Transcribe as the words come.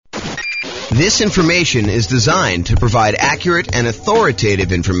This information is designed to provide accurate and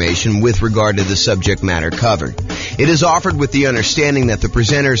authoritative information with regard to the subject matter covered. It is offered with the understanding that the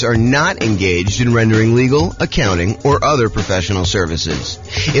presenters are not engaged in rendering legal, accounting, or other professional services.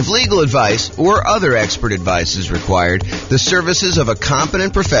 If legal advice or other expert advice is required, the services of a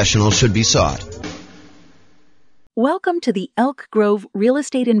competent professional should be sought. Welcome to the Elk Grove Real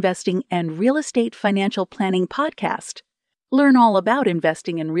Estate Investing and Real Estate Financial Planning Podcast. Learn all about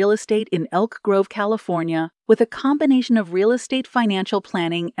investing in real estate in Elk Grove, California, with a combination of real estate financial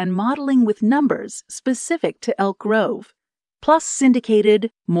planning and modeling with numbers specific to Elk Grove, plus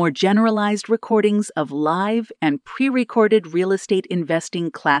syndicated, more generalized recordings of live and pre-recorded real estate investing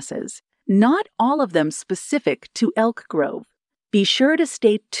classes, not all of them specific to Elk Grove. Be sure to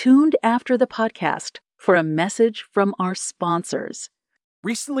stay tuned after the podcast for a message from our sponsors.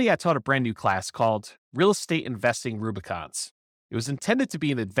 Recently, I taught a brand new class called Real Estate Investing Rubicons. It was intended to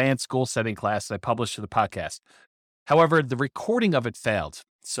be an advanced goal-setting class that I published to the podcast. However, the recording of it failed,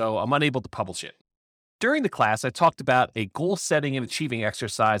 so I'm unable to publish it. During the class, I talked about a goal-setting and achieving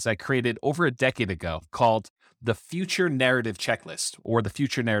exercise I created over a decade ago called the Future Narrative Checklist, or the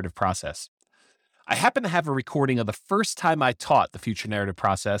Future Narrative Process. I happen to have a recording of the first time I taught the Future Narrative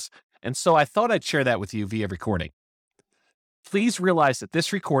Process, and so I thought I'd share that with you via recording. Please realize that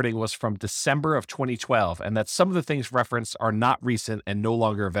this recording was from December of 2012 and that some of the things referenced are not recent and no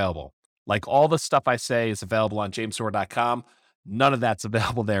longer available. Like all the stuff I say is available on jamesorr.com, none of that's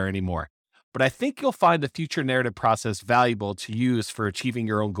available there anymore. But I think you'll find the future narrative process valuable to use for achieving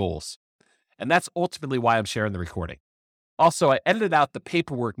your own goals. And that's ultimately why I'm sharing the recording. Also, I edited out the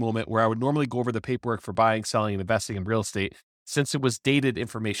paperwork moment where I would normally go over the paperwork for buying, selling, and investing in real estate since it was dated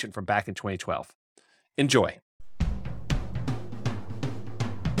information from back in 2012. Enjoy.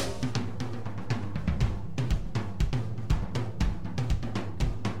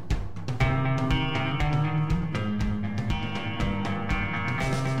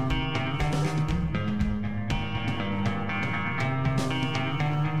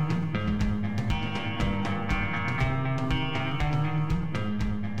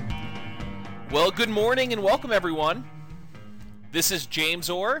 Well, good morning and welcome, everyone. This is James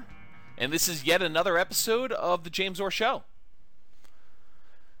Orr, and this is yet another episode of The James Orr Show.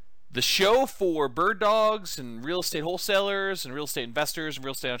 The show for bird dogs and real estate wholesalers and real estate investors and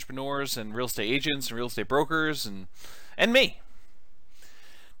real estate entrepreneurs and real estate agents and real estate brokers and me.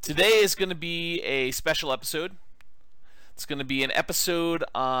 Today is going to be a special episode. It's going to be an episode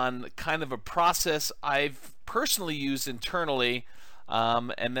on kind of a process I've personally used internally,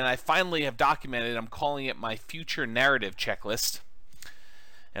 and then I finally have documented. I'm calling it my future narrative checklist.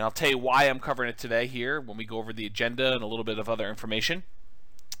 And I'll tell you why I'm covering it today here when we go over the agenda and a little bit of other information.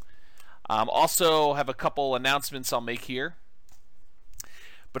 Also have a couple announcements I'll make here.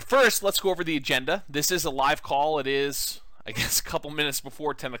 But first, let's go over the agenda. This is a live call. It is, I guess, a couple minutes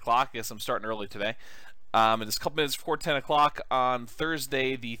before 10 o'clock. I guess I'm starting early today. It is a couple minutes before 10 o'clock on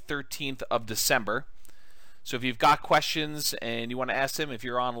Thursday, the 13th of December. So if you've got questions and you want to ask them, if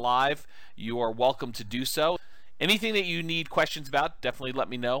you're on live, you are welcome to do so. Anything that you need questions about, definitely let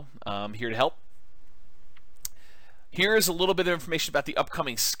me know. I'm here to help. Here is a little bit of information about the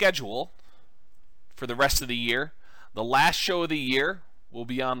upcoming schedule for the rest of the year. The last show of the year will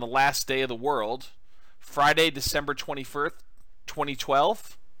be on the last day of the world, Friday, December 21st,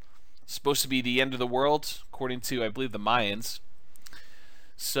 2012. It's supposed to be the end of the world, according to, I believe, the Mayans.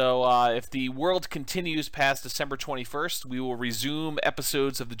 So if the world continues past December 21st, we will resume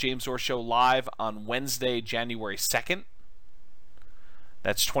episodes of the James Orr Show live on Wednesday, January 2nd.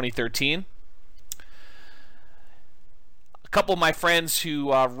 That's 2013. A couple of my friends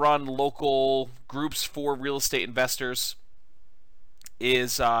who run local groups for real estate investors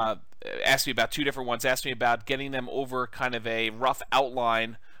asked me about two different ones. Asked me about getting them over kind of a rough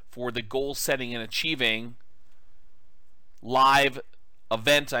outline for the goal setting and achieving live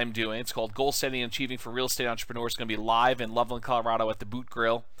event I'm doing. It's called Goal Setting and Achieving for Real Estate Entrepreneurs. It's going to be live in Loveland, Colorado at the Boot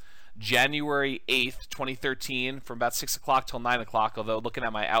Grill, January 8th, 2013, from about 6 o'clock till 9 o'clock, although looking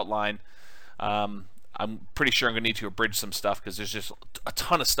at my outline, I'm pretty sure I'm going to need to abridge some stuff because there's just a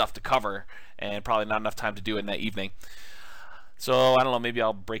ton of stuff to cover and probably not enough time to do it in that evening. So, I don't know, maybe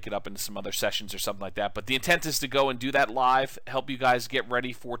I'll break it up into some other sessions or something like that. But the intent is to go and do that live, help you guys get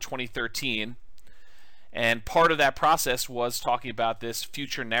ready for 2013. And part of that process was talking about this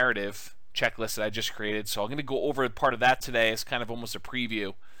future narrative checklist that I just created. So I'm going to go over part of that today as kind of almost a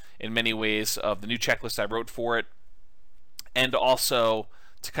preview in many ways of the new checklist I wrote for it. And also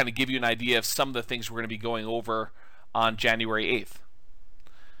to kind of give you an idea of some of the things we're going to be going over on January 8th.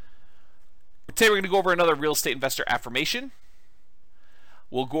 Today we're going to go over another real estate investor affirmation.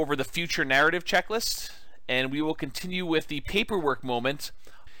 We'll go over the future narrative checklist, and we will continue with the paperwork moment.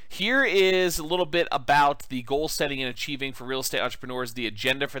 Here is a little bit about the goal setting and achieving for real estate entrepreneurs, the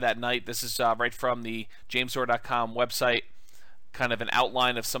agenda for that night. This is right from the jamesor.com website, kind of an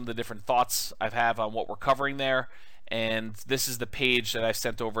outline of some of the different thoughts I have on what we're covering there. And this is the page that I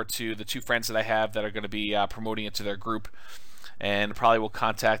sent over to the 2 friends that I have that are going to be promoting it to their group. And probably will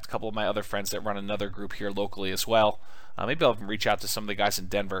contact a couple of my other friends that run another group here locally as well. Maybe I'll even reach out to some of the guys in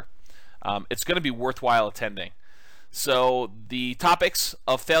Denver. It's going to be worthwhile attending. So the topics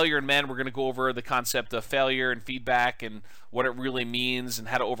of failure in men, we're going to go over the concept of failure and feedback and what it really means and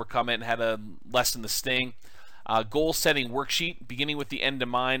how to overcome it and how to lessen the sting. Goal setting worksheet, beginning with the end in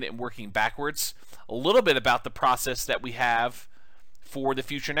mind and working backwards. A little bit about the process that we have for the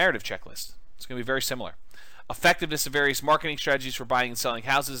future narrative checklist. It's going to be very similar. Effectiveness of various marketing strategies for buying and selling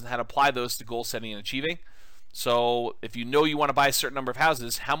houses and how to apply those to goal setting and achieving. So if you know you want to buy a certain number of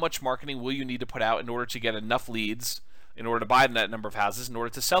houses, how much marketing will you need to put out in order to get enough leads in order to buy that number of houses, in order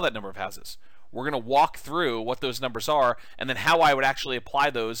to sell that number of houses? We're going to walk through what those numbers are and then how I would actually apply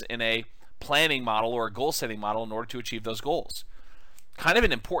those in a planning model or a goal setting model in order to achieve those goals. Kind of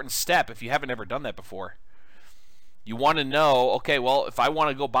an important step if you haven't ever done that before. You want to know, okay, well, if I want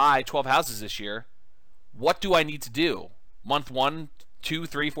to go buy 12 houses this year, what do I need to do? Month 1, 2,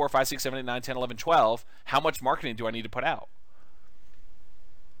 3, 4, 5, 6, 7, 8, 9, 10, 11, 12, how much marketing do I need to put out?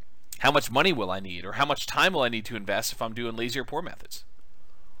 How much money will I need? Or how much time will I need to invest if I'm doing lazy or poor methods?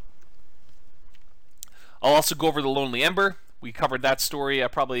 I'll also go over the Lonely Ember. We covered that story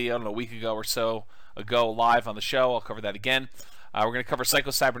probably, a week ago or so ago live on the show. I'll cover that again. We're going to cover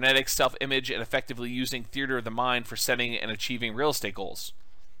psycho-cybernetics, self-image, and effectively using theater of the mind for setting and achieving real estate goals.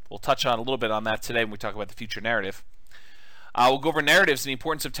 We'll touch on a little bit on that today when we talk about the future narrative. We'll go over narratives and the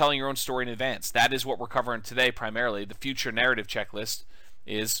importance of telling your own story in advance. That is what we're covering today primarily. The future narrative checklist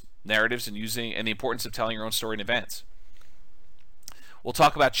is narratives and the importance of telling your own story in advance. We'll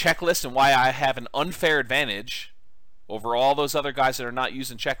talk about checklists and why I have an unfair advantage over all those other guys that are not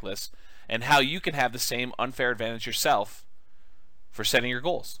using checklists, and how you can have the same unfair advantage yourself for setting your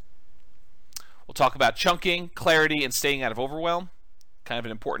goals. We'll talk about chunking, clarity, and staying out of overwhelm. Kind of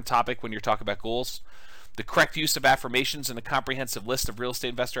an important topic when you're talking about goals. The correct use of affirmations and a comprehensive list of real estate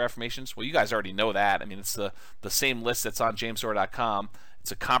investor affirmations. Well, you guys already know that. I mean, it's the same list that's on jamesor.com.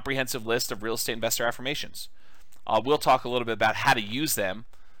 It's a comprehensive list of real estate investor affirmations. We'll talk a little bit about how to use them,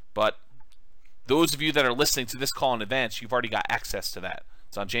 but those of you that are listening to this call in advance, you've already got access to that.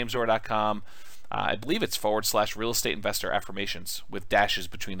 It's on jamesor.com. I believe it's / real estate investor affirmations with dashes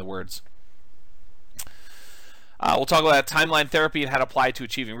between the words. We'll talk about timeline therapy and how to apply it to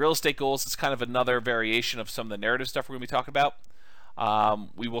achieving real estate goals. It's kind of another variation of some of the narrative stuff we're going to be talking about.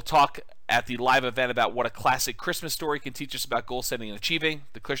 We will talk at the live event about what a classic Christmas story can teach us about goal setting and achieving.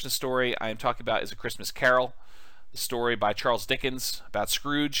 The Christmas story I am talking about is A Christmas Carol, the story by Charles Dickens about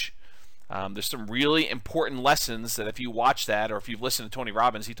Scrooge. There's some really important lessons that if you watch that, or if you've listened to Tony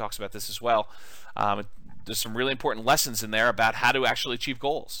Robbins, he talks about this as well. There's some really important lessons in there about how to actually achieve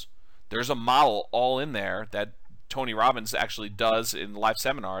goals. There's a model all in there that Tony Robbins actually does in live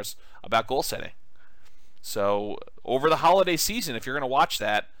seminars about goal setting. So over the holiday season, if you're going to watch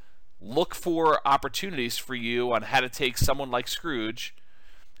that, look for opportunities for you on how to take someone like Scrooge,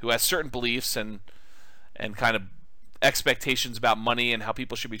 who has certain beliefs and kind of expectations about money and how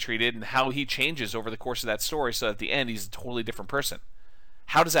people should be treated, and how he changes over the course of that story so that at the end he's a totally different person.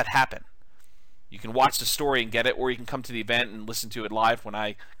 How does that happen? You can watch the story and get it, or you can come to the event and listen to it live when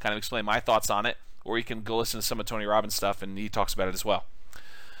I kind of explain my thoughts on it, or you can go listen to some of Tony Robbins' stuff and he talks about it as well.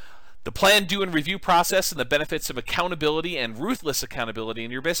 The plan, do, and review process and the benefits of accountability and ruthless accountability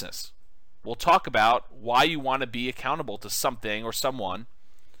in your business. We'll talk about why you want to be accountable to something or someone,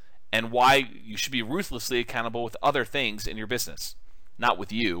 and why you should be ruthlessly accountable with other things in your business. Not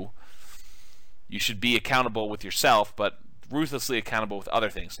with you. You should be accountable with yourself, but ruthlessly accountable with other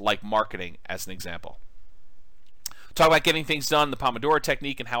things, like marketing, as an example. Talk about getting things done, the Pomodoro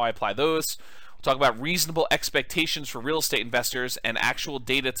technique, and how I apply those. We'll talk about reasonable expectations for real estate investors and actual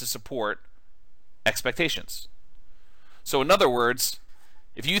data to support expectations. So in other words,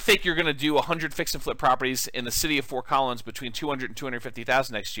 if you think you're going to do 100 fix and flip properties in the city of Fort Collins between 200 and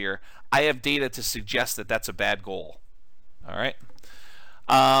 250,000 next year, I have data to suggest that that's a bad goal. All right.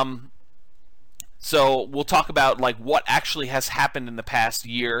 So we'll talk about like what actually has happened in the past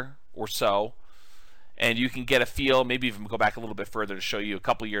year or so, and you can get a feel, maybe even go back a little bit further to show you a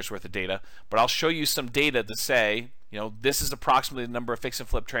couple years worth of data. But I'll show you some data to say, this is approximately the number of fix and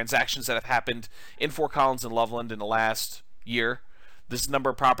flip transactions that have happened in Fort Collins and Loveland in the last year. this number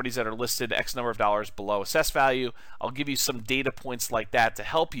of properties that are listed X number of dollars below assessed value. I'll give you some data points like that to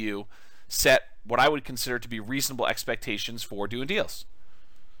help you set what I would consider to be reasonable expectations for doing deals.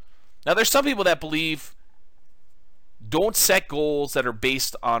 Now, there's some people that believe don't set goals that are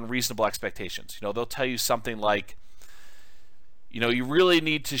based on reasonable expectations. They'll tell you something like, you really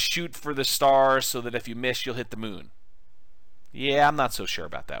need to shoot for the stars so that if you miss, you'll hit the moon. Yeah, I'm not so sure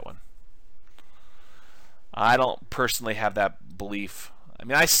about that one. I don't personally have that belief. I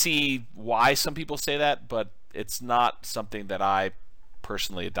mean, I see why some people say that, but it's not something that I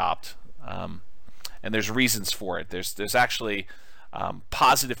personally adopt. And there's reasons for it. There's actually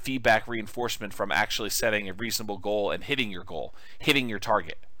positive feedback reinforcement from actually setting a reasonable goal and hitting your goal, hitting your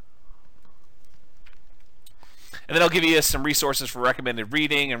target. And then I'll give you some resources for recommended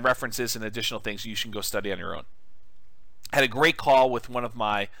reading and references and additional things you can go study on your own. I had a great call with one of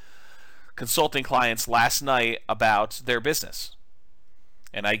my consulting clients last night about their business.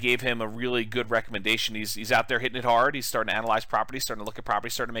 And I gave him a really good recommendation. He's out there hitting it hard. He's starting to analyze properties, starting to look at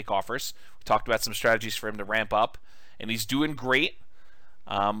properties, starting to make offers. We talked about some strategies for him to ramp up. And he's doing great.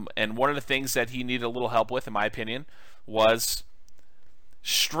 And one of the things that he needed a little help with, in my opinion, was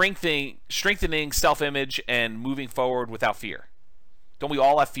strengthening self-image and moving forward without fear. Don't we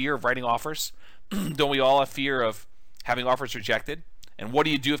all have fear of writing offers? Don't we all have fear of having offers rejected? And what do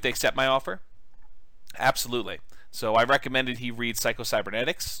you do if they accept my offer? Absolutely. So I recommended he read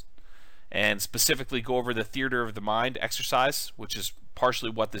Psycho-Cybernetics and specifically go over the Theater of the Mind exercise, which is partially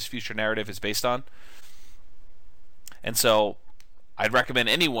what this future narrative is based on. And so I'd recommend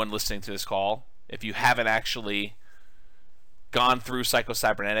anyone listening to this call, if you haven't actually gone through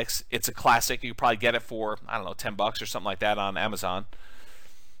Psycho-Cybernetics, it's a classic. You could probably get it for, $10 or something like that on Amazon.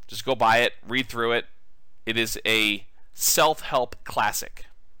 Just go buy it, read through it. It is a self-help classic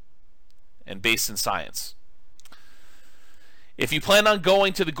and based in science. If you plan on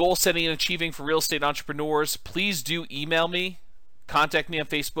going to the Goal Setting and Achieving for Real Estate Entrepreneurs, please do email me, contact me on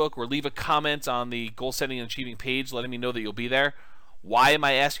Facebook, or leave a comment on the Goal Setting and Achieving page letting me know that you'll be there. Why am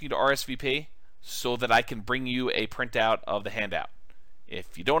I asking you to RSVP? So that I can bring you a printout of the handout.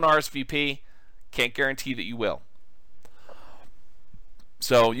 If you don't RSVP, can't guarantee that you will.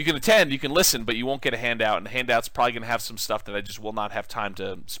 So you can attend, you can listen, but you won't get a handout, and the handout's probably going to have some stuff that I just will not have time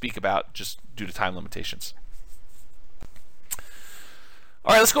to speak about just due to time limitations.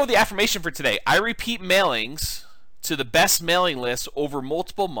 All right, let's go with the affirmation for today. I repeat mailings to the best mailing list over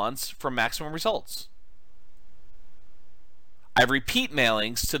multiple months for maximum results. I repeat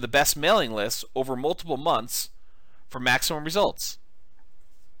mailings to the best mailing lists over multiple months for maximum results.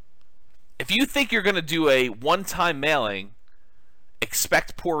 If you think you're going to do a one-time mailing,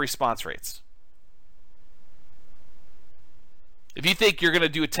 expect poor response rates. If you think you're going to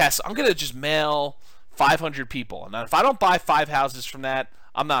do a test, I'm going to just mail 500 people. And if I don't buy 5 houses from that,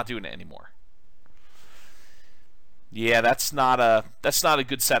 I'm not doing it anymore. Yeah, that's not a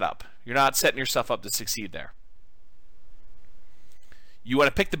good setup. You're not setting yourself up to succeed there. You want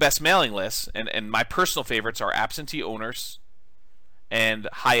to pick the best mailing lists, and my personal favorites are absentee owners and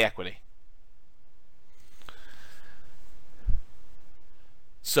high equity.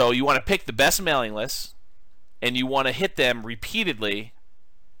 So you want to pick the best mailing lists, and you want to hit them repeatedly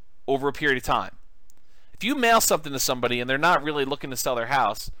over a period of time. If you mail something to somebody and they're not really looking to sell their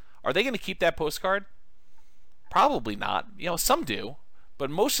house, are they going to keep that postcard? Probably not. Some do, but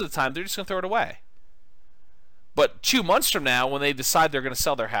most of the time they're just going to throw it away. But 2 months from now, when they decide they're going to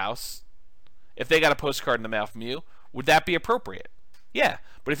sell their house, if they got a postcard in the mail from you, would that be appropriate? Yeah,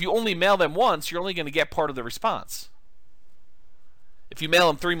 but if you only mail them once, you're only going to get part of the response. If you mail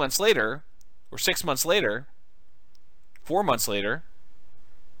them 3 months later, or 6 months later, 4 months later,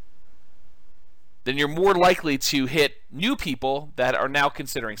 then you're more likely to hit new people that are now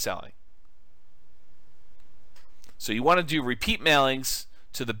considering selling. So you want to do repeat mailings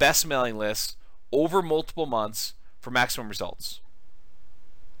to the best mailing lists over multiple months for maximum results.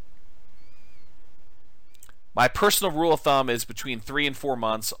 My personal rule of thumb is between 3 and 4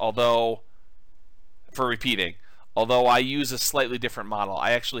 months, for repeating. Although I use a slightly different model.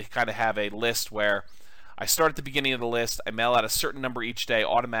 I actually kind of have a list where I start at the beginning of the list, I mail out a certain number each day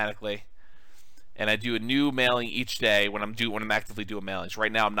automatically, and I do a new mailing each day when I'm actively doing mailings.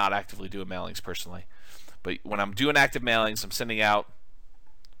 Right now I'm not actively doing mailings personally. But when I'm doing active mailings, I'm sending out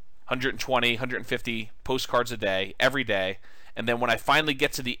 120, 150 postcards a day, every day. And then when I finally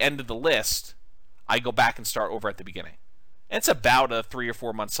get to the end of the list, I go back and start over at the beginning. And it's about a 3 or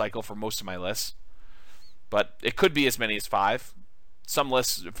 4 month cycle for most of my lists. But it could be as many as 5. Some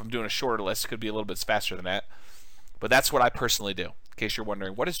lists, if I'm doing a shorter list, could be a little bit faster than that. But that's what I personally do. In case you're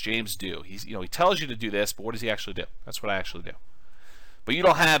wondering, what does James do? He tells you to do this, but what does he actually do? That's what I actually do. But you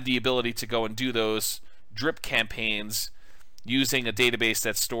don't have the ability to go and do those drip campaigns using a database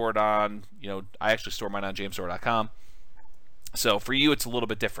that's stored on, I actually store mine on jamesdore.com. So for you, it's a little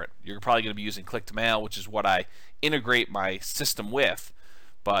bit different. You're probably going to be using click-to-mail, which is what I integrate my system with,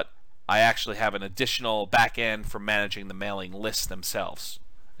 but I actually have an additional back end for managing the mailing lists themselves.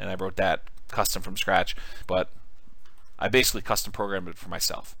 And I wrote that custom from scratch, but I basically custom programmed it for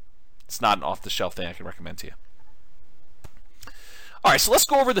myself. It's not an off-the-shelf thing I can recommend to you. All right, so let's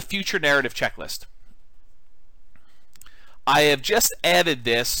go over the future narrative checklist. I have just added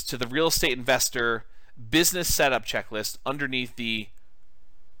this to the real estate investor business setup checklist underneath the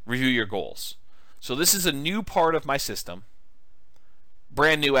review your goals. So this is a new part of my system,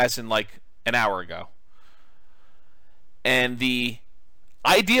 brand new as in like an hour ago. And the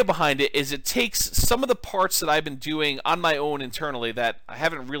idea behind it is it takes some of the parts that I've been doing on my own internally that I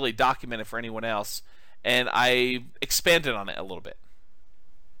haven't really documented for anyone else, and I expanded on it a little bit.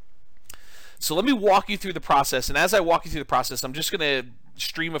 So let me walk you through the process, and as I walk you through the process, I'm just going to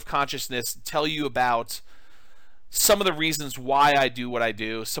stream of consciousness tell you about some of the reasons why I do what I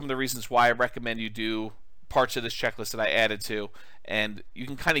do, some of the reasons why I recommend you do parts of this checklist that I added to, and you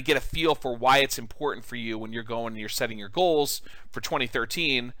can kind of get a feel for why it's important for you when you're going and you're setting your goals for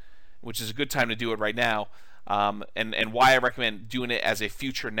 2013, which is a good time to do it right now, and why I recommend doing it as a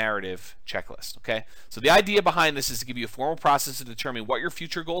future narrative checklist. Okay, so the idea behind this is to give you a formal process to determine what your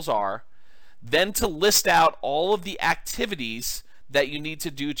future goals are, then to list out all of the activities that you need to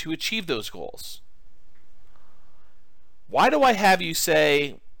do to achieve those goals. Why do I have you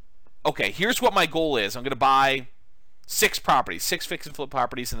say, okay, here's what my goal is. I'm going to buy 6 properties, 6 fix and flip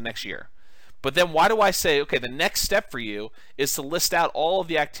properties in the next year. But then why do I say, okay, the next step for you is to list out all of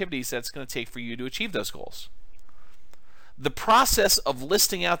the activities that it's going to take for you to achieve those goals? The process of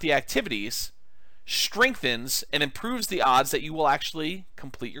listing out the activities strengthens and improves the odds that you will actually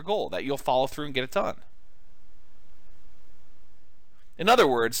complete your goal, that you'll follow through and get it done. In other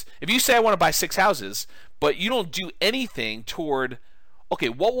words, if you say I want to buy 6 houses, but you don't do anything toward, okay,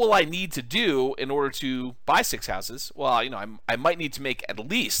 what will I need to do in order to buy 6 houses? Well, I might need to make at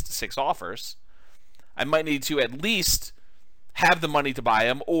least 6 offers. I might need to at least have the money to buy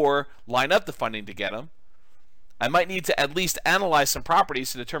them or line up the funding to get them. I might need to at least analyze some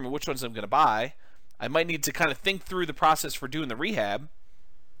properties to determine which ones I'm going to buy. I might need to kind of think through the process for doing the rehab.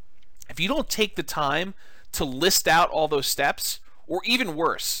 If you don't take the time to list out all those steps, or even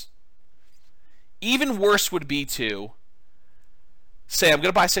worse would be to say, I'm going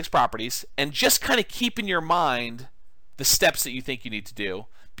to buy 6 properties, and just kind of keep in your mind the steps that you think you need to do.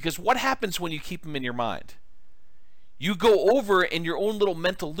 Because what happens when you keep them in your mind? You go over in your own little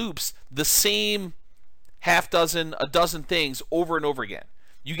mental loops the same half dozen, a dozen things over and over again.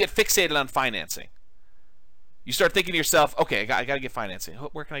 You get fixated on financing. You start thinking to yourself, okay, I got to get financing.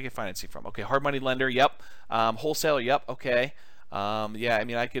 Where can I get financing from? Okay, hard money lender, yep. Wholesaler, yep, okay. Yeah, I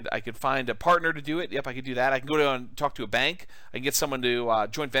mean, I could find a partner to do it. Yep, I could do that. I can go to and talk to a bank. I can get someone to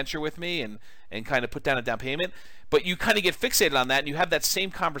joint venture with me and kind of put down a down payment. But you kind of get fixated on that, and you have that same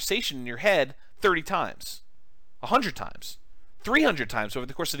conversation in your head 30 times, 100 times, 300 times over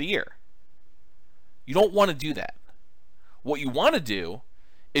the course of the year. You don't want to do that. What you want to do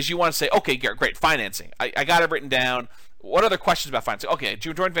is you want to say, okay, great, financing. I got it written down. What other questions about financing? Okay,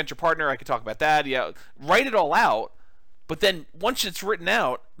 joint venture partner, I could talk about that. Yeah, write it all out. But then once it's written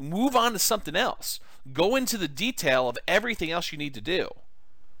out, move on to something else. Go into the detail of everything else you need to do.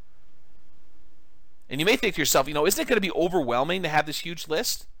 And you may think to yourself, isn't it going to be overwhelming to have this huge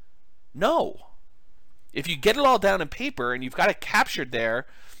list? No. If you get it all down in paper and you've got it captured there,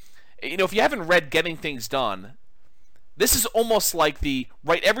 if you haven't read Getting Things Done, this is almost like the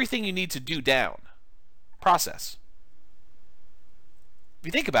write everything you need to do down process. If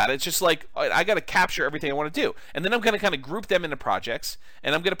you think about it, it's just like, I got to capture everything I want to do. And then I'm going to kind of group them into projects,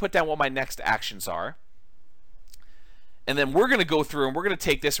 and I'm going to put down what my next actions are. And then we're going to go through and we're going to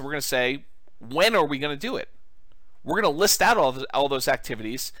take this and we're going to say, when are we going to do it? We're going to list out all those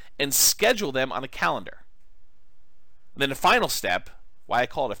activities and schedule them on a calendar. And then the final step, why I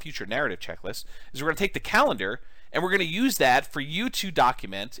call it a future narrative checklist, is we're going to take the calendar and we're going to use that for you to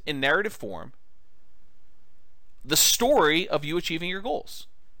document in narrative form the story of you achieving your goals.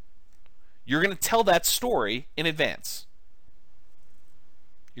 You're going to tell that story in advance.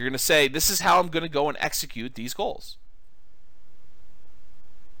 You're going to say, this is how I'm going to go and execute these goals.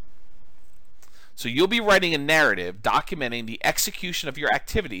 So you'll be writing a narrative documenting the execution of your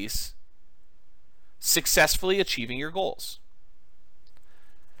activities successfully achieving your goals.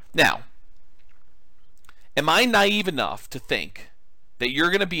 Now, am I naive enough to think that you're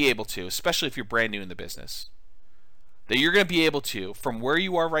going to be able to, especially if you're brand new in the business, that you're going to be able to, from where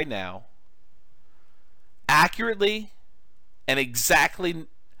you are right now, accurately and exactly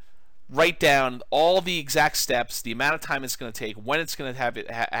write down all the exact steps, the amount of time it's going to take, when it's going to have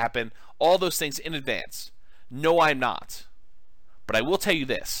it happen, all those things in advance. No, I'm not. But I will tell you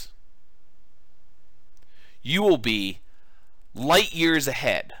this. You will be light years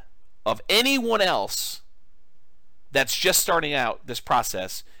ahead of anyone else that's just starting out this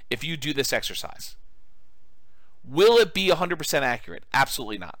process if you do this exercise. Will it be 100% accurate?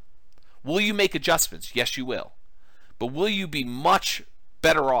 Absolutely not. Will you make adjustments? Yes, you will. But will you be much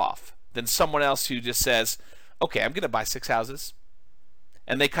better off than someone else who just says, okay, I'm going to buy 6 houses,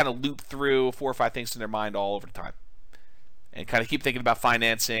 and they kind of loop through 4 or 5 things in their mind all over the time and kind of keep thinking about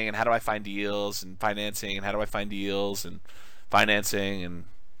financing and how do I find deals and financing and how do I find deals and financing and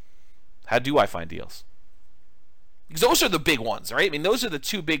how do I find deals? Because those are the big ones, right? I mean, those are the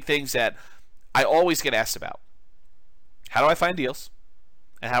 2 big things that I always get asked about. How do I find deals?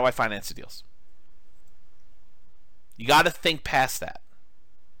 And how do I finance the deals? You got to think past that.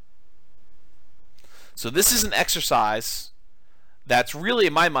 So this is an exercise that's really,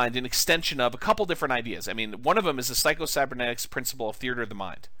 in my mind, an extension of a couple different ideas. I mean, one of them is the psycho-cybernetics principle of theater of the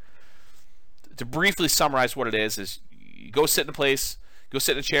mind. To briefly summarize what it is you go sit in a place, go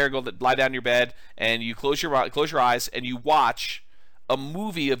sit in a chair, go lie down in your bed, and you close your eyes, and you watch a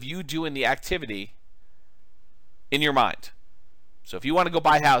movie of you doing the activity in your mind. So if you want to go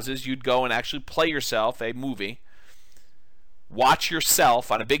buy houses, you'd go and actually play yourself a movie, watch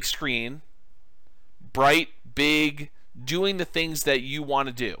yourself on a big screen, bright, big, doing the things that you want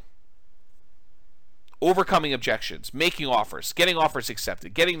to do. Overcoming objections, making offers, getting offers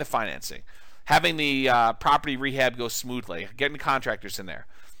accepted, getting the financing, having the property rehab go smoothly, getting the contractors in there.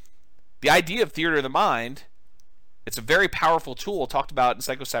 The idea of theater of the mind, it's a very powerful tool talked about in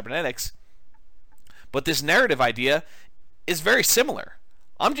psycho-cybernetics, but this narrative idea is very similar.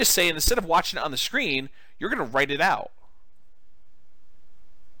 I'm just saying, instead of watching it on the screen, you're going to write it out.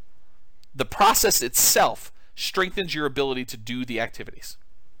 The process itself strengthens your ability to do the activities.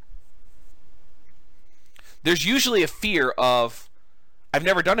 There's usually a fear of, I've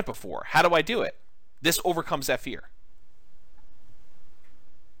never done it before. How do I do it? This overcomes that fear.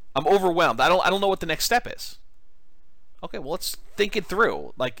 I'm overwhelmed. I don't know what the next step is. Okay, well, let's think it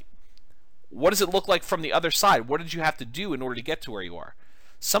through. Like, what does it look like from the other side? What did you have to do in order to get to where you are?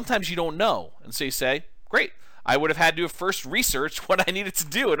 Sometimes you don't know. And so you say, great, I would have had to have first researched what I needed to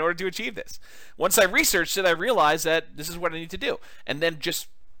do in order to achieve this. Once I researched it, I realized that this is what I need to do. And then just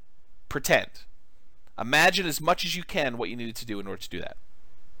pretend. Imagine as much as you can what you needed to do in order to do that.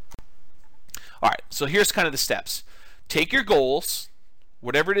 All right, so here's kind of the steps. Take your goals,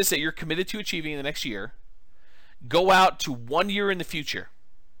 whatever it is that you're committed to achieving in the next year, go out to 1 year in the future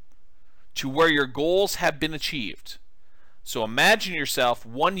to where your goals have been achieved. So imagine yourself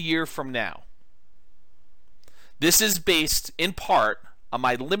 1 year from now. This is based in part on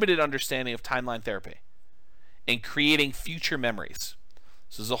my limited understanding of timeline therapy and creating future memories.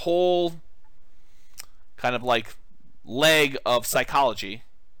 So there's a whole kind of like leg of psychology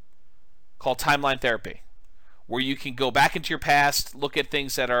called timeline therapy, where you can go back into your past, look at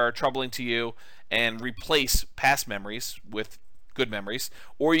things that are troubling to you, and replace past memories with good memories,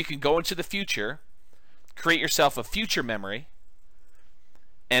 or you can go into the future, create yourself a future memory,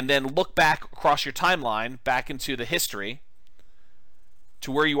 and then look back across your timeline, back into the history,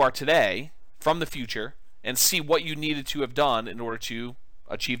 to where you are today, from the future, and see what you needed to have done in order to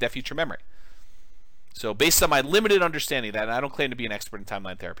achieve that future memory. So based on my limited understanding of that, and I don't claim to be an expert in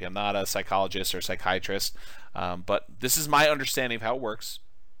timeline therapy, I'm not a psychologist or psychiatrist, but this is my understanding of how it works,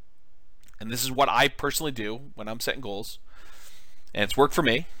 and this is what I personally do when I'm setting goals. And it's worked for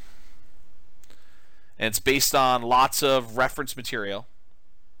me. And it's based on lots of reference material.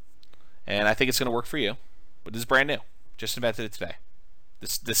 And I think it's going to work for you. But this is brand new. Just invented it today.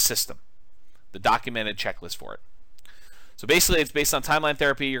 This system. The documented checklist for it. So basically, it's based on timeline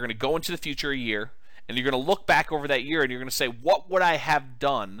therapy. You're going to go into the future a year. And you're going to look back over that year. And you're going to say, what would I have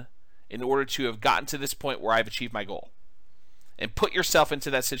done in order to have gotten to this point where I've achieved my goal? And put yourself into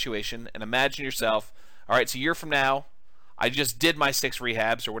that situation. And imagine yourself, all right, it's a year from now. I just did my 6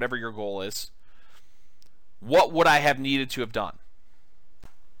 rehabs or whatever your goal is. What would I have needed to have done?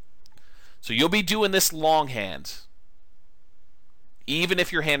 So you'll be doing this longhand, even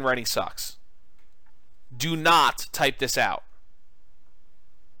if your handwriting sucks. Do not type this out.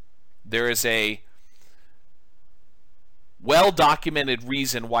 There is a well-documented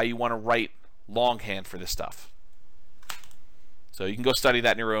reason why you want to write longhand for this stuff. So you can go study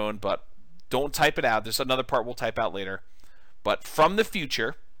that on your own, but don't type it out. There's another part we'll type out later. But from the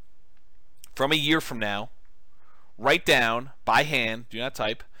future, from a year from now, write down by hand, do not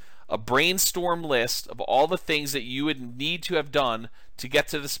type, a brainstorm list of all the things that you would need to have done to get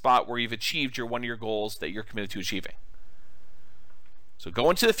to the spot where you've achieved one of your goals that you're committed to achieving. So go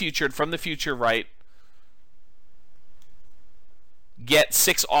into the future, and from the future, write, get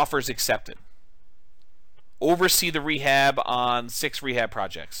 6 offers accepted. Oversee the rehab on 6 rehab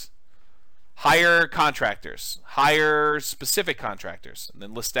projects. Hire contractors. Hire specific contractors. And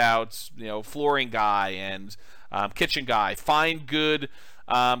then list out, flooring guy and kitchen guy. Find good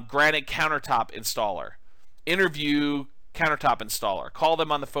granite countertop installer. Interview countertop installer. Call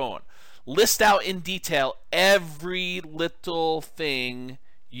them on the phone. List out in detail every little thing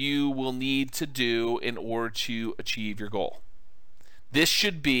you will need to do in order to achieve your goal. This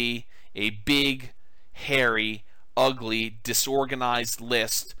should be a big, hairy, ugly, disorganized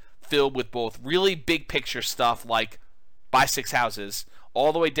list filled with both really big picture stuff like buy 6 houses,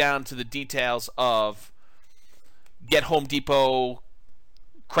 all the way down to the details of get Home Depot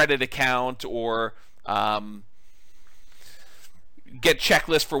credit account or get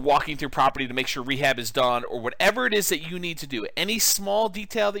checklist for walking through property to make sure rehab is done, or whatever it is that you need to do. Any small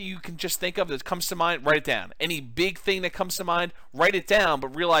detail that you can just think of that comes to mind, write it down. Any big thing that comes to mind, write it down,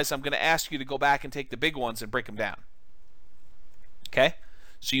 but realize I'm going to ask you to go back and take the big ones and break them down. Okay?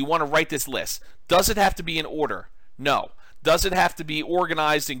 So you want to write this list. Does it have to be in order? No. Does it have to be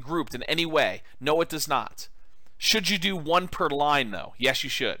organized and grouped in any way? No, it does not. Should you do 1 per line, though? Yes, you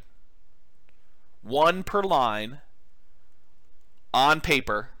should. 1 per line on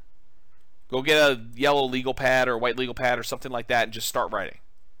paper. Go get a yellow legal pad or a white legal pad or something like that and just start writing.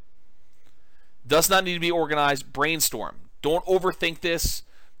 Does not need to be organized. Brainstorm. Don't overthink this.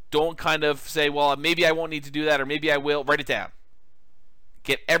 Don't kind of say, well, maybe I won't need to do that or maybe I will. Write it down.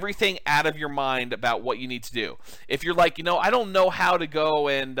 Get everything out of your mind about what you need to do. If you're like, I don't know how to go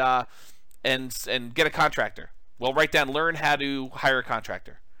and get a contractor. Well, write down, learn how to hire a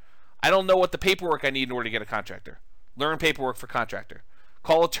contractor. I don't know what the paperwork I need in order to get a contractor. Learn paperwork for contractor.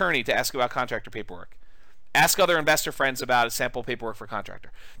 Call attorney to ask about contractor paperwork. Ask other investor friends about a sample paperwork for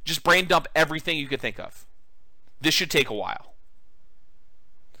contractor. Just brain dump everything you could think of. This should take a while.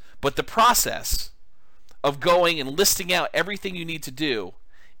 But the process of going and listing out everything you need to do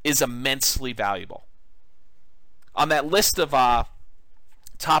is immensely valuable. On that list of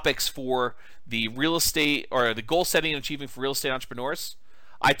topics for the real estate or the goal setting and achieving for real estate entrepreneurs,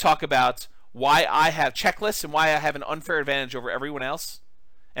 I talk about why I have checklists and why I have an unfair advantage over everyone else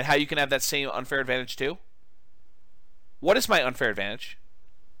and how you can have that same unfair advantage too. What is my unfair advantage?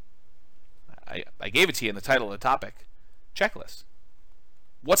 I gave it to you in the title of the topic. Checklist.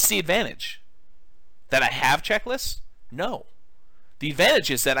 What's the advantage? That I have checklists? No. The advantage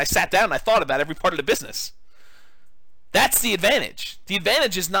is that I sat down and I thought about every part of the business. That's the advantage. The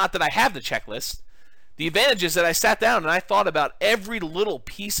advantage is not that I have the checklist. The advantage is that I sat down and I thought about every little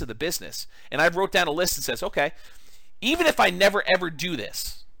piece of the business. And I wrote down a list that says, okay, even if I never ever do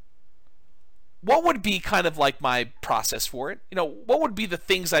this, what would be kind of like my process for it? What would be the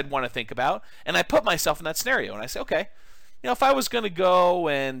things I'd want to think about? And I put myself in that scenario and I say, okay, if I was going to go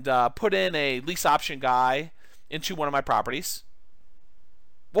and put in a lease option guy into one of my properties,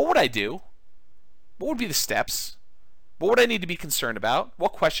 what would I do? What would be the steps? What would I need to be concerned about?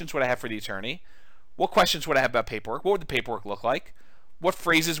 What questions would I have for the attorney? What questions would I have about paperwork? What would the paperwork look like? What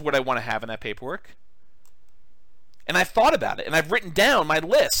phrases would I want to have in that paperwork? And I've thought about it, and I've written down my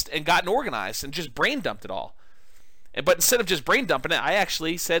list and gotten organized and just brain dumped it all. But instead of just brain dumping it, I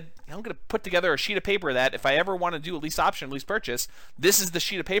actually said, I'm going to put together a sheet of paper that if I ever want to do a lease option, lease purchase, this is the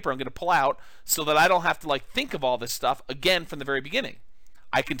sheet of paper I'm going to pull out so that I don't have to think of all this stuff again from the very beginning.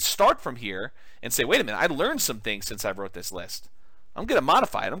 I can start from here and say, wait a minute, I learned some things since I wrote this list. I'm going to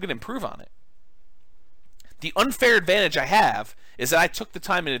modify it. I'm going to improve on it. The unfair advantage I have is that I took the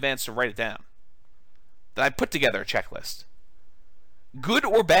time in advance to write it down. That I put together a checklist. Good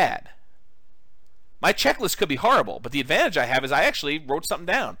or bad. My checklist could be horrible, but the advantage I have is I actually wrote something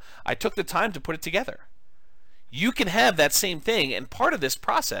down. I took the time to put it together. You can have that same thing, and part of this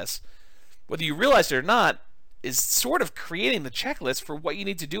process, whether you realize it or not, is sort of creating the checklist for what you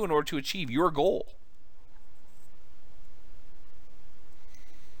need to do in order to achieve your goal.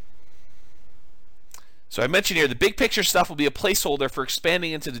 So I mentioned here, the big picture stuff will be a placeholder for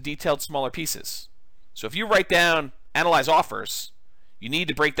expanding into the detailed smaller pieces. So if you write down analyze offers, you need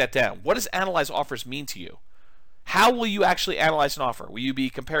to break that down. What does analyze offers mean to you? How will you actually analyze an offer? Will you be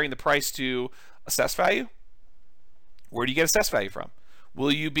comparing the price to assessed value? Where do you get assessed value from?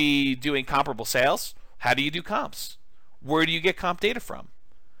 Will you be doing comparable sales? How do you do comps? Where do you get comp data from?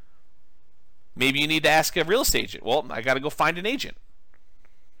 Maybe you need to ask a real estate agent. Well, I got to go find an agent.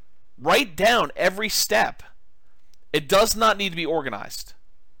 Write down every step It does not need to be organized.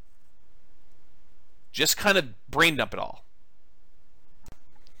 Just kind of brain dump it all.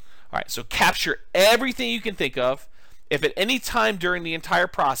 All right, so capture everything you can think of. If at any time during the entire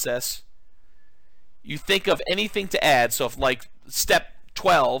process you think of anything to add, so if like step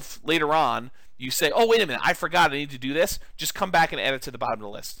 12 later on, you say, oh, wait a minute, I forgot I need to do this, just come back and add it to the bottom of the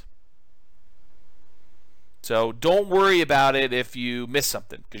list. So don't worry about it if you miss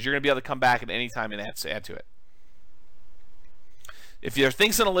something, because you're going to be able to come back at any time and add to it. If there are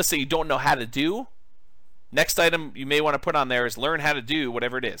things on the list that you don't know how to do, next item you may want to put on there is learn how to do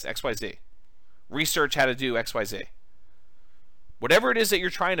whatever it is, XYZ. Research how to do XYZ. Whatever it is that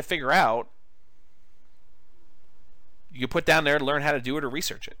you're trying to figure out, you can put down there to learn how to do it or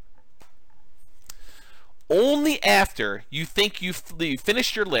research it. Only after you think you've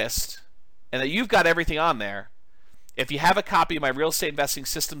finished your list and that you've got everything on there, if you have a copy of my Real Estate Investing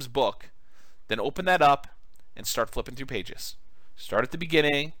Systems book, then open that up and start flipping through pages. Start at the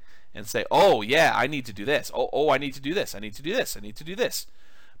beginning and say, oh, yeah, I need to do this. Oh, I need to do this. I need to do this. I need to do this.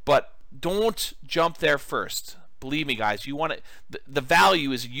 But don't jump there first. Believe me, guys, you want it. The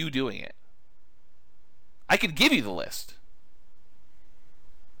value is you doing it. I could give you the list.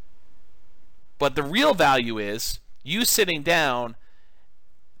 But the real value is you sitting down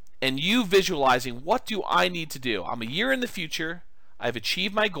and you visualizing, what do I need to do? I'm a year in the future. I've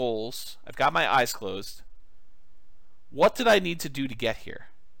achieved my goals. I've got my eyes closed. What did I need to do to get here?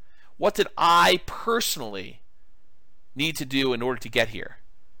 What did I personally need to do in order to get here?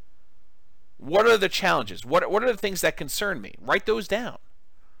 What are the challenges? What are the things that concern me? Write those down.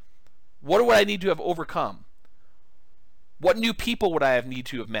 What would I need to have overcome? What new people would I need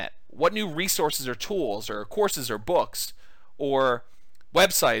to have met? What new resources or tools or courses or books or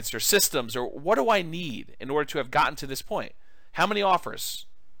websites or systems, or what do I need in order to have gotten to this point? How many offers?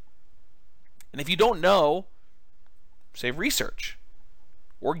 And if you don't know, say research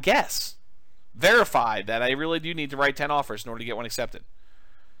or guess. Verify that I really do need to write 10 offers in order to get one accepted.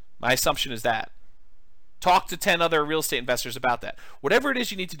 My assumption is that. Talk to 10 other real estate investors about that. Whatever it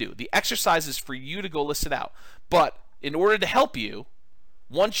is you need to do, the exercise is for you to go list it out. But in order to help you,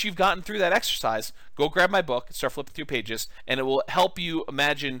 once you've gotten through that exercise, go grab my book and start flipping through pages, and it will help you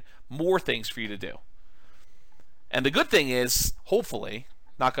imagine more things for you to do. And the good thing is, hopefully,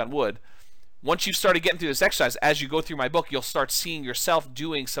 knock on wood, once you've started getting through this exercise, as you go through my book, you'll start seeing yourself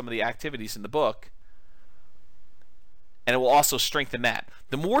doing some of the activities in the book, and it will also strengthen that.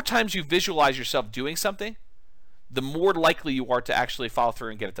 The more times you visualize yourself doing something, the more likely you are to actually follow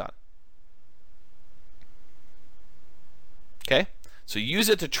through and get it done. Okay? So use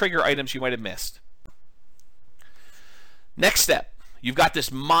it to trigger items you might have missed. Next step, you've got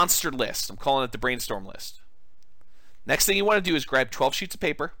this monster list. I'm calling it the brainstorm list. Next thing you want to do is grab 12 sheets of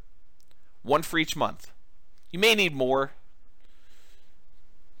paper, one for each month. You may need more,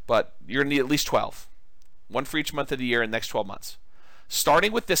 but you're going to need at least 12. One for each month of the year in the next 12 months.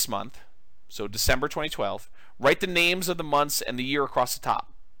 Starting with this month, so December 2012, write the names of the months and the year across the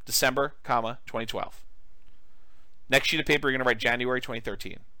top. December, 2012. Next sheet of paper, you're going to write January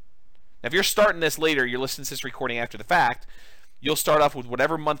 2013. Now, if you're starting this later, you're listening to this recording after the fact, you'll start off with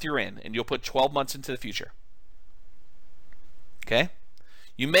whatever month you're in, and you'll put 12 months into the future. Okay?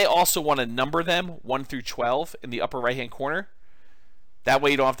 You may also want to number them 1 through 12 in the upper right-hand corner. That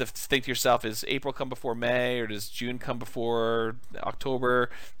way you don't have to think to yourself, is April come before May, or does June come before October?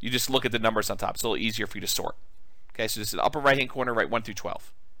 You just look at the numbers on top. It's a little easier for you to sort. Okay, so this is the upper right-hand corner, write 1 through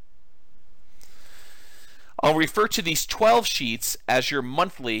 12. I'll refer to these 12 sheets as your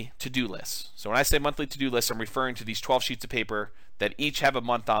monthly to-do list. So when I say monthly to-do list, I'm referring to these 12 sheets of paper that each have a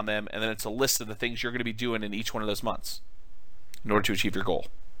month on them, and then it's a list of the things you're going to be doing in each one of those months in order to achieve your goal.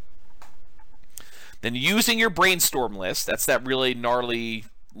 Then using your brainstorm list, that's that really gnarly,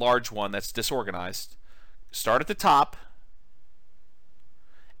 large one that's disorganized, start at the top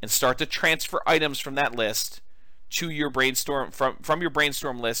and start to transfer items from that list to your brainstorm, from your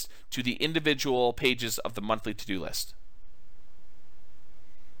brainstorm list to the individual pages of the monthly to-do list.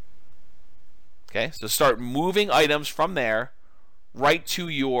 Okay, so start moving items from there right to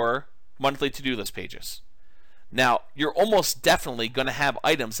your monthly to-do list pages. Now, you're almost definitely going to have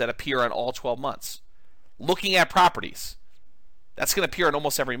items that appear on all 12 months. Looking at properties, that's going to appear in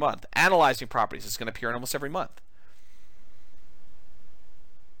almost every month. Analyzing properties is going to appear in almost every month.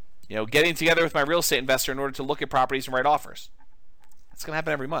 You know, getting together with my real estate investor in order to look at properties and write offers. That's going to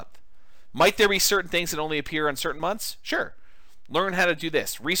happen every month. Might there be certain things that only appear on certain months? Sure. Learn how to do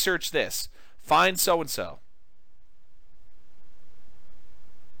this. Research this. Find so-and-so.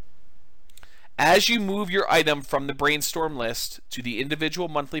 As you move your item from the brainstorm list to the individual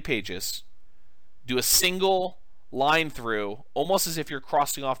monthly pages, do a single line through, almost as if you're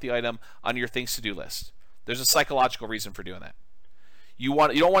crossing off the item on your things to do list. There's a psychological reason for doing that. You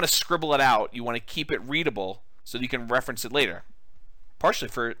don't want to scribble it out. You want to keep it readable so that you can reference it later. Partially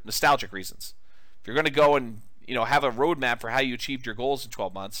for nostalgic reasons. If you're going to go and have a roadmap for how you achieved your goals in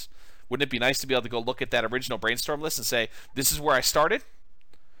 12 months, wouldn't it be nice to be able to go look at that original brainstorm list and say, this is where I started?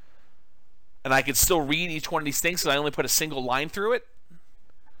 And I could still read each one of these things, so I only put a single line through it.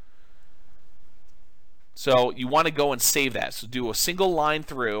 So you want to go and save that. So do a single line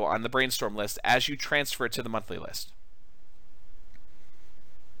through on the brainstorm list as you transfer it to the monthly list.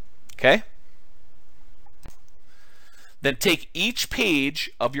 Okay? Then take each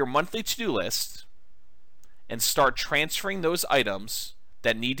page of your monthly to-do list and start transferring those items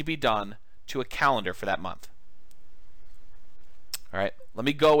that need to be done to a calendar for that month. All right, let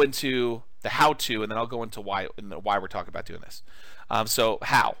me go into the how-to, and then I'll go into why we're talking about doing this. So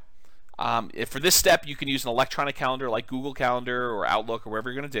how? If for this step, you can use an electronic calendar like Google Calendar or Outlook or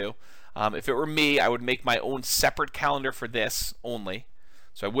whatever you're going to do. If it were me, I would make my own separate calendar for this only.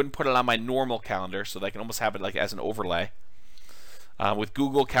 So I wouldn't put it on my normal calendar, so that I can almost have it like as an overlay. With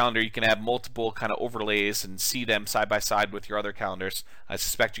Google Calendar, you can have multiple kind of overlays and see them side by side with your other calendars. I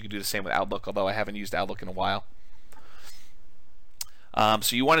suspect you can do the same with Outlook, although I haven't used Outlook in a while.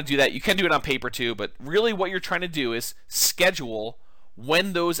 So you want to do that. You can do it on paper too, but really what you're trying to do is schedule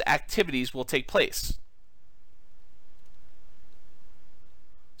when those activities will take place.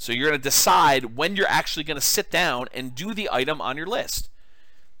 So you're going to decide when you're actually going to sit down and do the item on your list.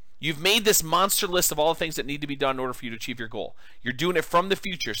 You've made this monster list of all the things that need to be done in order for you to achieve your goal. You're doing it from the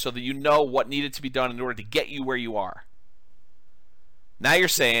future so that you know what needed to be done in order to get you where you are. Now you're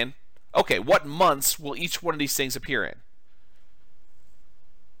saying, okay, what months will each one of these things appear in?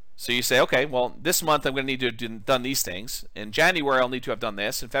 So you say, okay, well, this month I'm going to need to have done these things. In January, I'll need to have done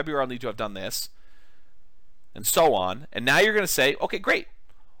this. In February, I'll need to have done this. And so on. And now you're going to say, okay, great.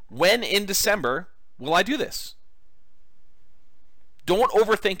 When in December will I do this? Don't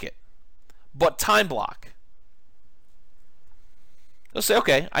overthink it, but time block. You'll say,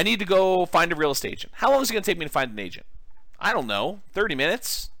 okay, I need to go find a real estate agent. How long is it going to take me to find an agent? I don't know, 30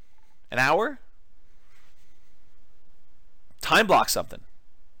 minutes? An hour? Time block something.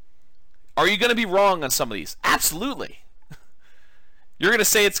 Are you going to be wrong on some of these? Absolutely. You're going to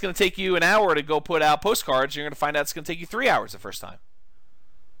say it's going to take you an hour to go put out postcards. You're going to find out it's going to take you 3 hours the first time.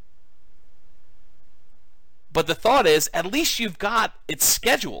 But the thought is, at least you've got it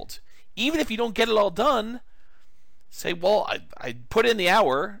scheduled. Even if you don't get it all done, say, well, I put in the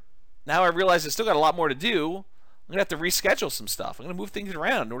hour. Now I realize I still got a lot more to do. I'm going to have to reschedule some stuff. I'm going to move things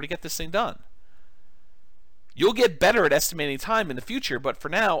around in order to get this thing done. You'll get better at estimating time in the future, but for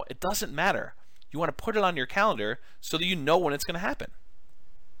now, it doesn't matter. You want to put it on your calendar so that you know when it's going to happen.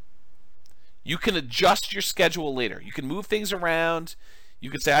 You can adjust your schedule later. You can move things around. You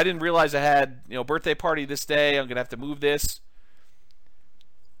can say, I didn't realize I had birthday party this day. I'm going to have to move this.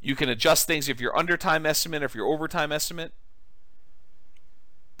 You can adjust things if you're under time estimate or if you're over time estimate.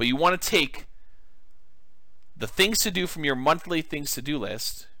 But you want to take the things to do from your monthly things to do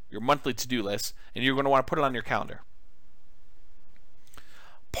list, your monthly to-do list, and you're going to want to put it on your calendar.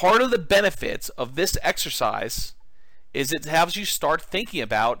 Part of the benefits of this exercise is it helps you start thinking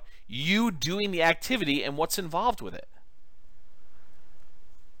about you doing the activity and what's involved with it.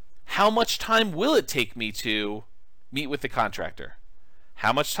 How much time will it take me to meet with the contractor?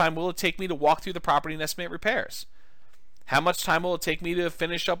 How much time will it take me to walk through the property and estimate repairs? How much time will it take me to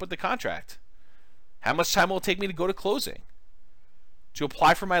finish up with the contract? How much time will it take me to go to closing? To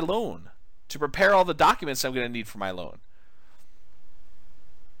apply for my loan? To prepare all the documents I'm going to need for my loan?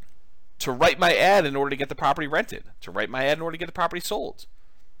 To write my ad in order to get the property rented? To write my ad in order to get the property sold?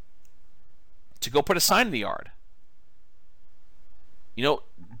 To go put a sign in the yard?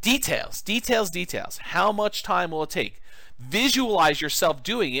 Details. How much time will it take? Visualize yourself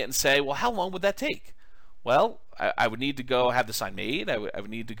doing it and say, well, how long would that take? Well, I would need to go have the sign made. I would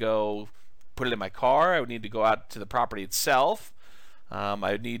need to go put it in my car. I would need to go out to the property itself. I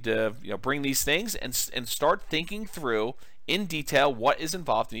would need to bring these things and start thinking through in detail what is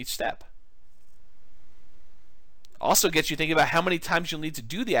involved in each step. Also gets you thinking about how many times you'll need to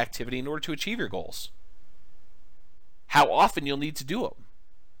do the activity in order to achieve your goals. How often you'll need to do them.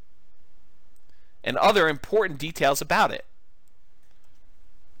 And other important details about it.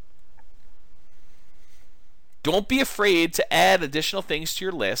 Don't be afraid to add additional things to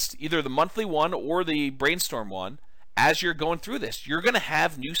your list, either the monthly one or the brainstorm one, as you're going through this. You're going to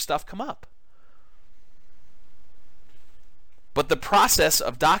have new stuff come up. But the process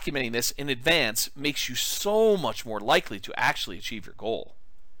of documenting this in advance makes you so much more likely to actually achieve your goal.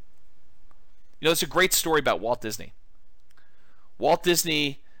 It's a great story about Walt Disney. Walt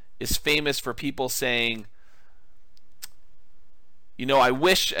Disney is famous for people saying, I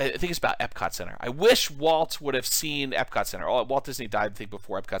think it's about Epcot Center. I wish Walt would have seen Epcot Center. Walt Disney died, I think,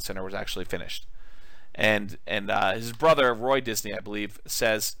 before Epcot Center was actually finished. And his brother, Roy Disney, I believe,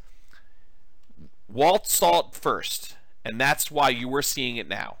 says, Walt saw it first, and that's why you were seeing it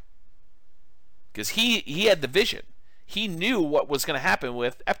now. Because he had the vision. He knew what was going to happen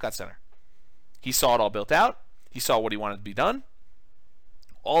with Epcot Center. He saw it all built out. He saw what he wanted to be done.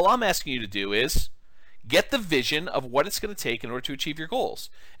 All I'm asking you to do is get the vision of what it's going to take in order to achieve your goals.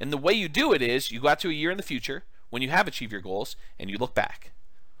 And the way you do it is you go out to a year in the future when you have achieved your goals and you look back.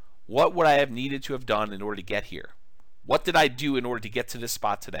 What would I have needed to have done in order to get here? What did I do in order to get to this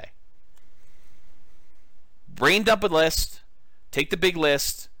spot today? Brain dump a list, take the big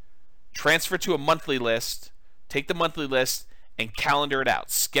list, transfer to a monthly list, take the monthly list, and calendar it out.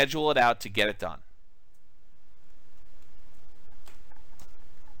 Schedule it out to get it done.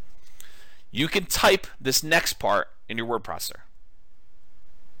 You can type this next part in your word processor.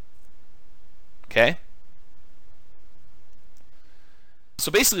 Okay?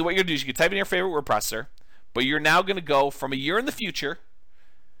 So basically what you're going to do is you can type in your favorite word processor, but you're now going to go from a year in the future.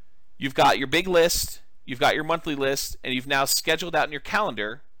 You've got your big list, you've got your monthly list, and you've now scheduled out in your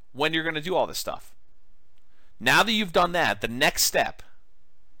calendar when you're going to do all this stuff. Now that you've done that, the next step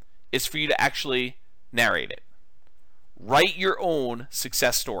is for you to actually narrate it. Write your own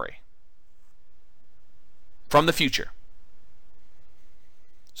success story from the future.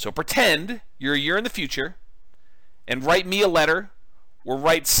 So pretend you're a year in the future and write me a letter, or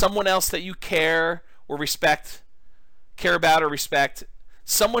write someone else that you care about or respect,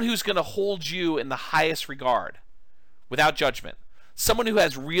 someone who's going to hold you in the highest regard without judgment, someone who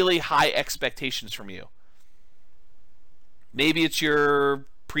has really high expectations from you. Maybe it's your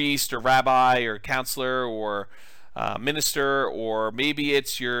priest or rabbi or counselor or minister, or maybe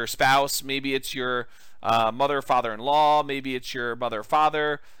it's your spouse, maybe it's your mother or father-in-law, maybe it's your mother or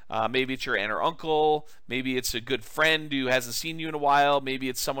father, maybe it's your aunt or uncle, maybe it's a good friend who hasn't seen you in a while, maybe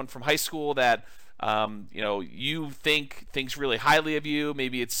it's someone from high school that you think thinks really highly of you,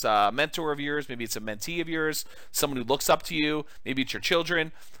 maybe it's a mentor of yours, maybe it's a mentee of yours, someone who looks up to you, maybe it's your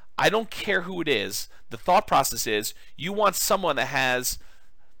children. I don't care who it is. The thought process is you want someone that has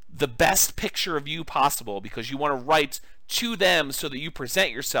the best picture of you possible, because you want to write to them so that you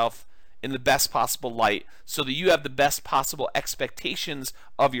present yourself in the best possible light, so that you have the best possible expectations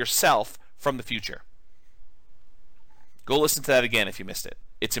of yourself from the future. Go listen to that again if you missed it.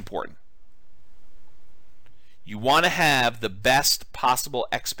 It's important. You want to have the best possible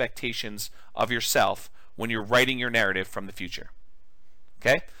expectations of yourself when you're writing your narrative from the future.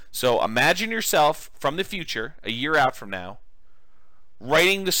 Okay? So imagine yourself from the future, a year out from now,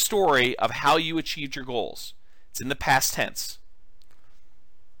 writing the story of how you achieved your goals. It's in the past tense.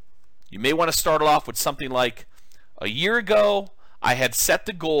 You may want to start it off with something like, a year ago, I had set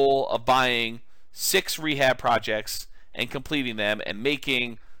the goal of buying 6 rehab projects and completing them and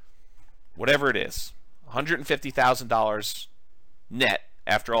making whatever it is, $150,000 net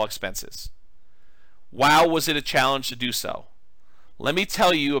after all expenses. Wow, was it a challenge to do so? Let me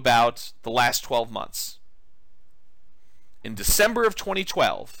tell you about the last 12 months. In December of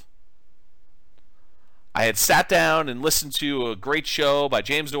 2012, I had sat down and listened to a great show by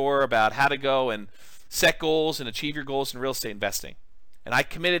James Orr about how to go and set goals and achieve your goals in real estate investing. And I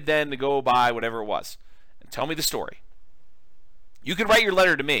committed then to go buy whatever it was. And tell me the story. You can write your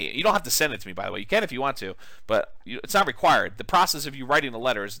letter to me. You don't have to send it to me, by the way. You can if you want to, but it's not required. The process of you writing the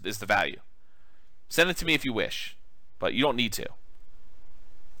letter is the value. Send it to me if you wish, but you don't need to.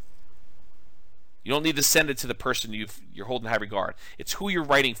 You don't need to send it to the person you're holding in high regard. It's who you're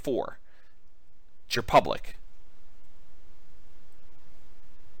writing for. It's your public.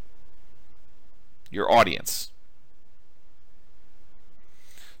 Your audience.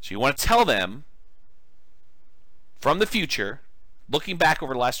 So you want to tell them from the future, looking back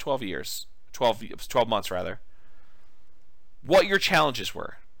over the last 12 months rather, what your challenges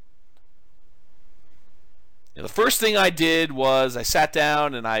were. The first thing I did was I sat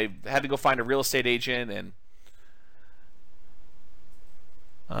down and I had to go find a real estate agent, and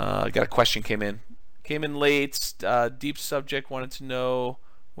I got a question came in late. Deep subject, wanted to know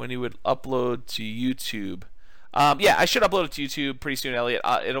when he would upload to YouTube. Yeah, I should upload it to YouTube pretty soon, Elliot.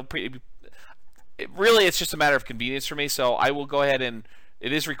 It's just a matter of convenience for me, so I will go ahead and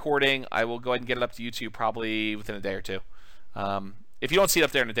it is recording. I will go ahead and get it up to YouTube probably within a day or two. If you don't see it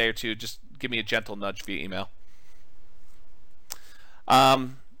up there in a day or two, just give me a gentle nudge via email.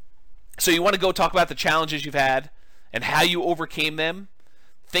 So you want to go talk about the challenges you've had and how you overcame them.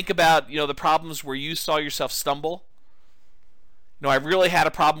 think about, the problems where you saw yourself stumble. I really had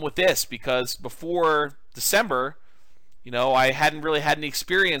a problem with this because before December, I hadn't really had any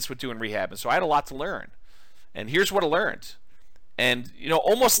experience with doing rehab, and so I had a lot to learn. And here's what I learned. And,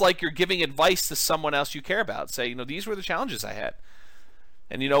 almost like you're giving advice to someone else you care about. Say, these were the challenges I had.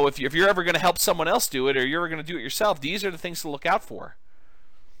 And, if you're ever going to help someone else do it or you're ever going to do it yourself, these are the things to look out for.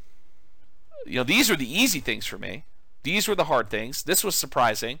 These are the easy things for me. These were the hard things. This was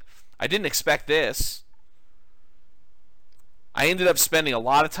surprising. I didn't expect this. I ended up spending a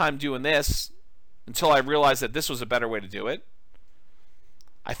lot of time doing this until I realized that this was a better way to do it.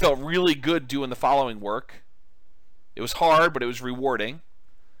 I felt really good doing the following work. It was hard, but it was rewarding.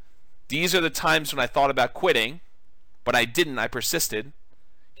 These are the times when I thought about quitting, but I didn't. I persisted.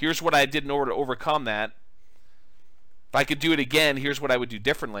 Here's what I did in order to overcome that. If I could do it again, here's what I would do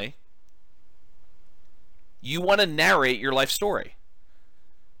differently. You want to narrate your life story.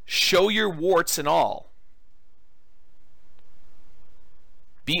 Show your warts and all.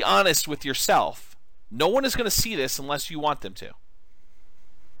 Be honest with yourself. No one is going to see this unless you want them to.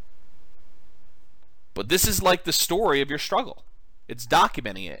 But this is like the story of your struggle. It's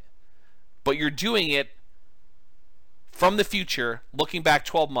documenting it. But you're doing it from the future, looking back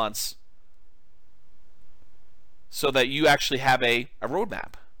 12 months, so that you actually have a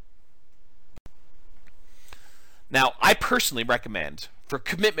roadmap. Now, I personally recommend, for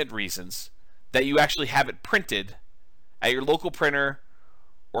commitment reasons, that you actually have it printed at your local printer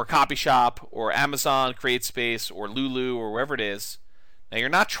or copy shop or Amazon, CreateSpace, or Lulu, or wherever it is. Now, you're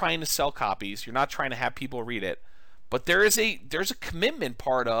not trying to sell copies. You're not trying to have people read it. But there's a commitment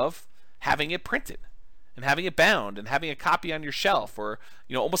part of having it printed and having it bound and having a copy on your shelf, or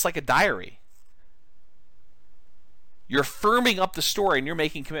almost like a diary. You're firming up the story and you're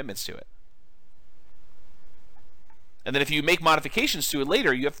making commitments to it. And then if you make modifications to it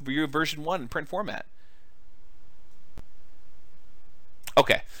later, you have to view version 1 in print format.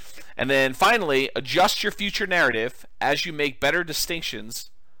 Okay. And then finally, adjust your future narrative as you make better distinctions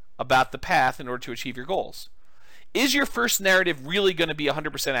about the path in order to achieve your goals. Is your first narrative really going to be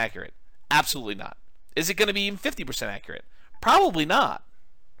 100% accurate? Absolutely not. Is it going to be even 50% accurate? Probably not.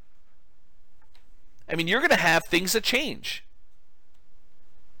 I mean, you're going to have things that change.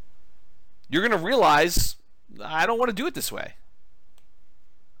 You're going to realize, I don't want to do it this way.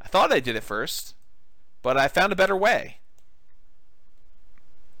 I thought I did it first, but I found a better way.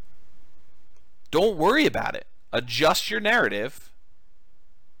 Don't worry about it. Adjust your narrative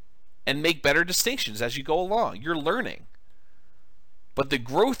and make better distinctions as you go along. You're learning. But the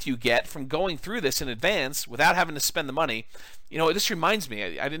growth you get from going through this in advance without having to spend the money, this reminds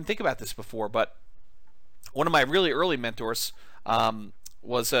me, I didn't think about this before, but one of my really early mentors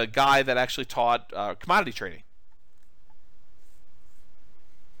was a guy that actually taught commodity trading.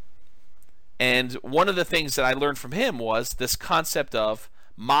 And one of the things that I learned from him was this concept of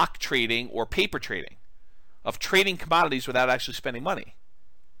mock trading or paper trading, of trading commodities without actually spending money.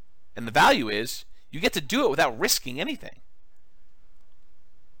 And the value is you get to do it without risking anything.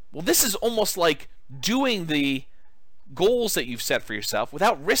 Well, this is almost like doing the goals that you've set for yourself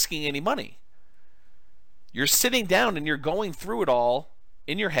without risking any money. You're sitting down and you're going through it all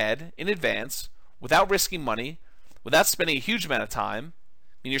in your head in advance without risking money, without spending a huge amount of time.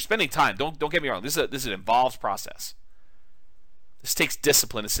 I mean, you're spending time. Don't get me wrong. This is an involved process. This takes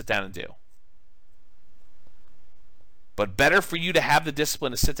discipline to sit down and do. But better for you to have the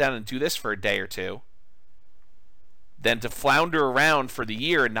discipline to sit down and do this for a day or two than to flounder around for the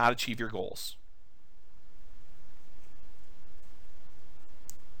year and not achieve your goals.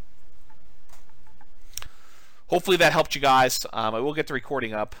 Hopefully that helped you guys. I will get the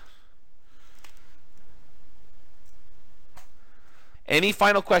recording up. Any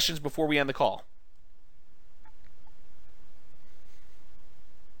final questions before we end the call?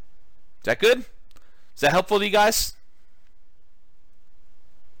 Is that good? Is that helpful to you guys?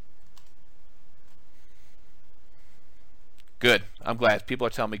 Good. I'm glad. People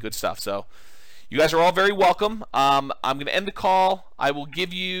are telling me good stuff. So you guys are all very welcome. I'm going to end the call. I will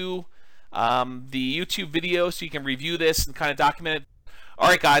give you the YouTube video so you can review this and kind of document it. All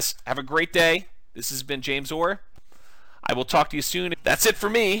right, guys. Have a great day. This has been James Orr. I will talk to you soon. That's it for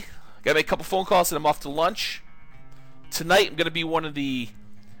me. Got to make a couple phone calls and I'm off to lunch. Tonight I'm going to be one of the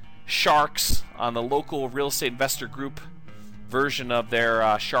sharks on the local real estate investor group version of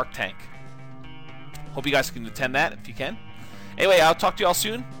their Shark Tank. Hope you guys can attend that if you can. Anyway, I'll talk to you all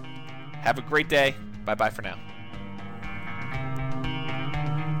soon. Have a great day. Bye-bye for now.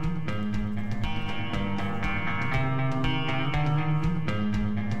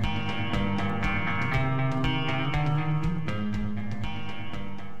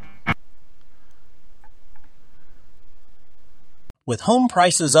 With home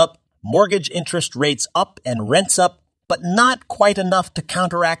prices up, mortgage interest rates up, and rents up, but not quite enough to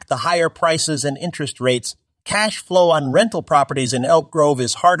counteract the higher prices and interest rates, cash flow on rental properties in Elk Grove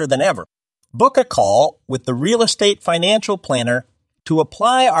is harder than ever. Book a call with the Real Estate Financial Planner to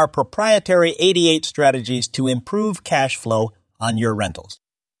apply our proprietary 88 strategies to improve cash flow on your rentals.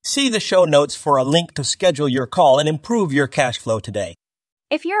 See the show notes for a link to schedule your call and improve your cash flow today.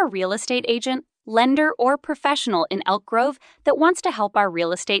 If you're a real estate agent, lender, or professional in Elk Grove that wants to help our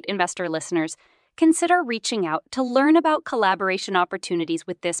real estate investor listeners, consider reaching out to learn about collaboration opportunities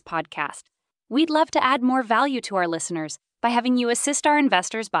with this podcast. We'd love to add more value to our listeners by having you assist our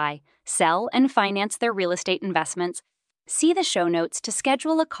investors buy, sell, and finance their real estate investments. See the show notes to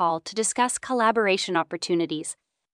schedule a call to discuss collaboration opportunities.